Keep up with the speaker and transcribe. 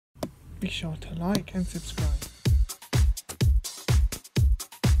be sure to like and subscribe.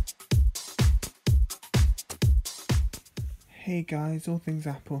 Hey guys, all things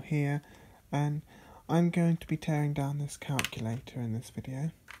Apple here, and I'm going to be tearing down this calculator in this video.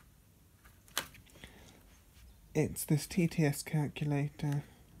 It's this TTS calculator.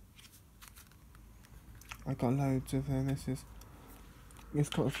 I got loads of them. It's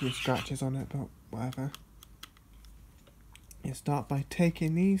got a few scratches on it, but whatever. You start by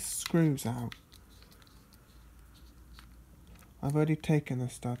taking these screws out. I've already taken the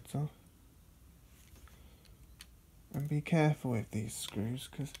studs off. And be careful with these screws,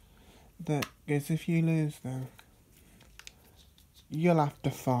 because if you lose them, you'll have to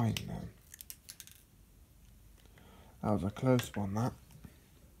find them. That was a close one, that.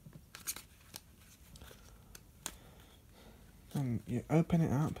 And you open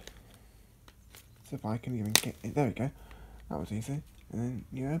it up. So if I can even get it, there we go. That was easy. And then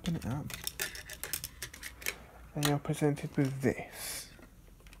you open it up, and you're presented with this.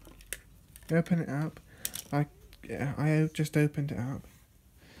 You open it up, I just opened it up,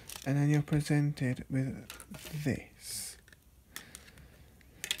 and then you're presented with this.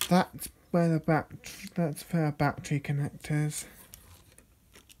 That's for battery connectors.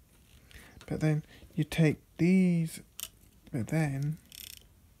 But then you take these. But then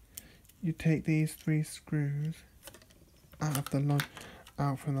you take these three screws out from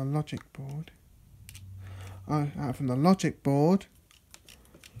the logic board. Out from the logic board.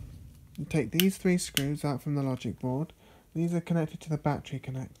 You take these three screws out from the logic board. These are connected to the battery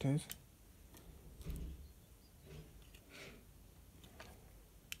connectors.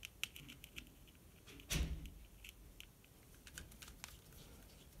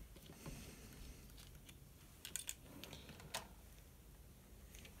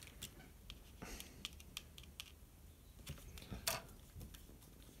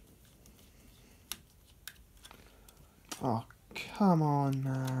 Oh, come on,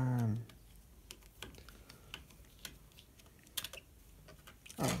 man.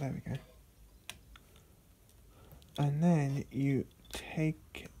 Oh, there we go. And then you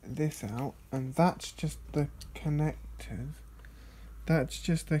take this out, and that's just the connectors. That's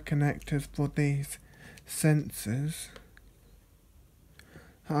just the connectors for these sensors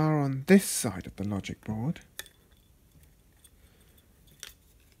that are on this side of the logic board.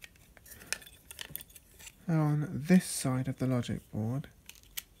 On this side of the logic board.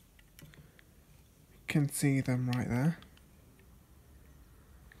 You can see them right there.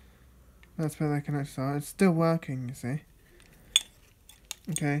 That's where the connectors are. It's still working, you see.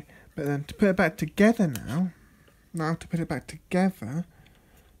 Okay, but then to put it back together now to put it back together,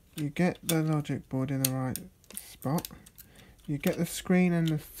 you get the logic board in the right spot. You get the screen and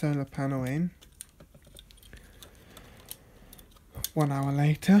the solar panel in. 1 hour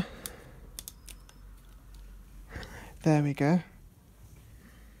later. There we go.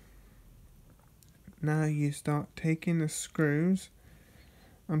 Now you start taking the screws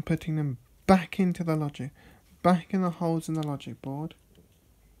and putting them back into the logic, back in the holes in the logic board.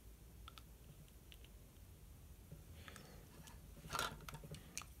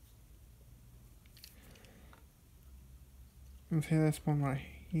 And see this one right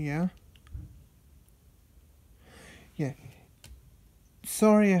here. Yeah.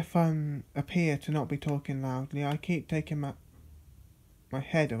 Sorry if I appear to not be talking loudly. I keep taking my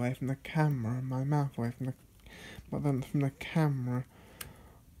head away from the camera and my mouth away from the camera.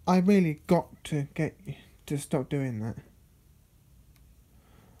 I really got to get you to stop doing that.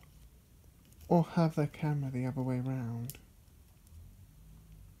 Or have the camera the other way round.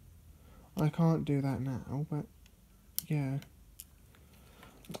 I can't do that now, but yeah.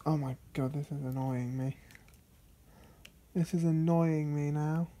 Oh my god, this is annoying me. This is annoying me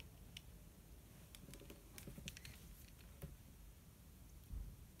now.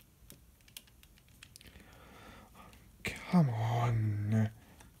 Come on.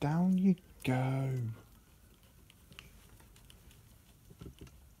 Down you go.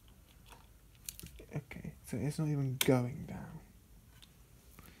 Okay, so it's not even going down.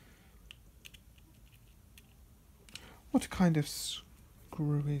 What kind of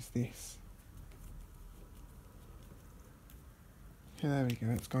screw is this? Okay, there we go,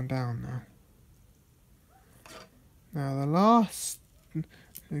 it's gone down now. Now the last,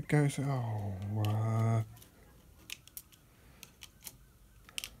 it goes,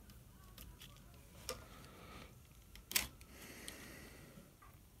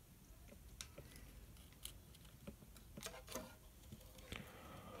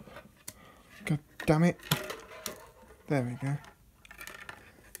 God damn it. There we go.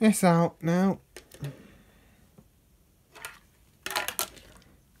 It's out now.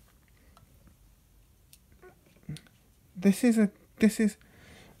 this is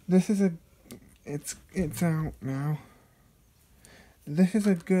it's out now. This is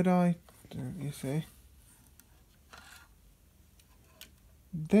a good item, you see.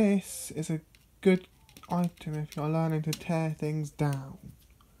 This is a good item if you're learning to tear things down,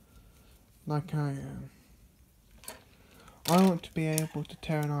 like I am. I want to be able to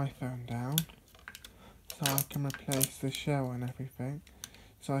tear an iPhone down, so I can replace the shell and everything.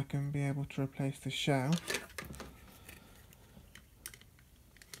 So I can be able to replace the shell.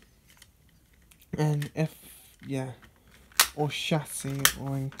 And or chassis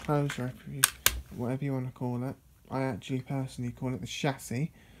or enclosure, whatever you want to call it. I actually personally call it the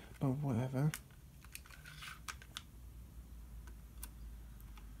chassis, but whatever.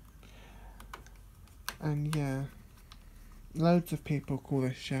 And yeah, loads of people call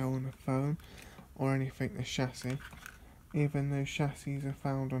the shell on a phone or anything the chassis, even though chassis are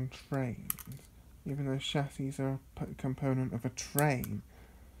found on trains, even though chassis are a component of a train.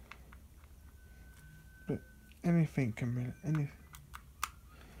 But anything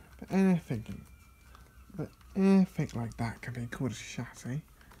like that can be called a chassis.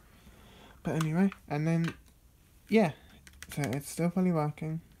 But anyway, and then yeah, so it's still fully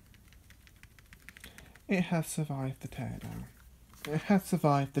working. It has survived the teardown. It has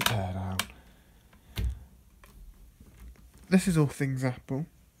survived the teardown. This is all things Apple.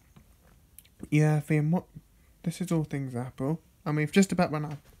 Yeah, Liam, this is all things Apple. And we've just about run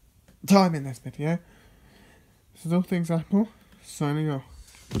out of time in this video. This is all things Apple. Signing off.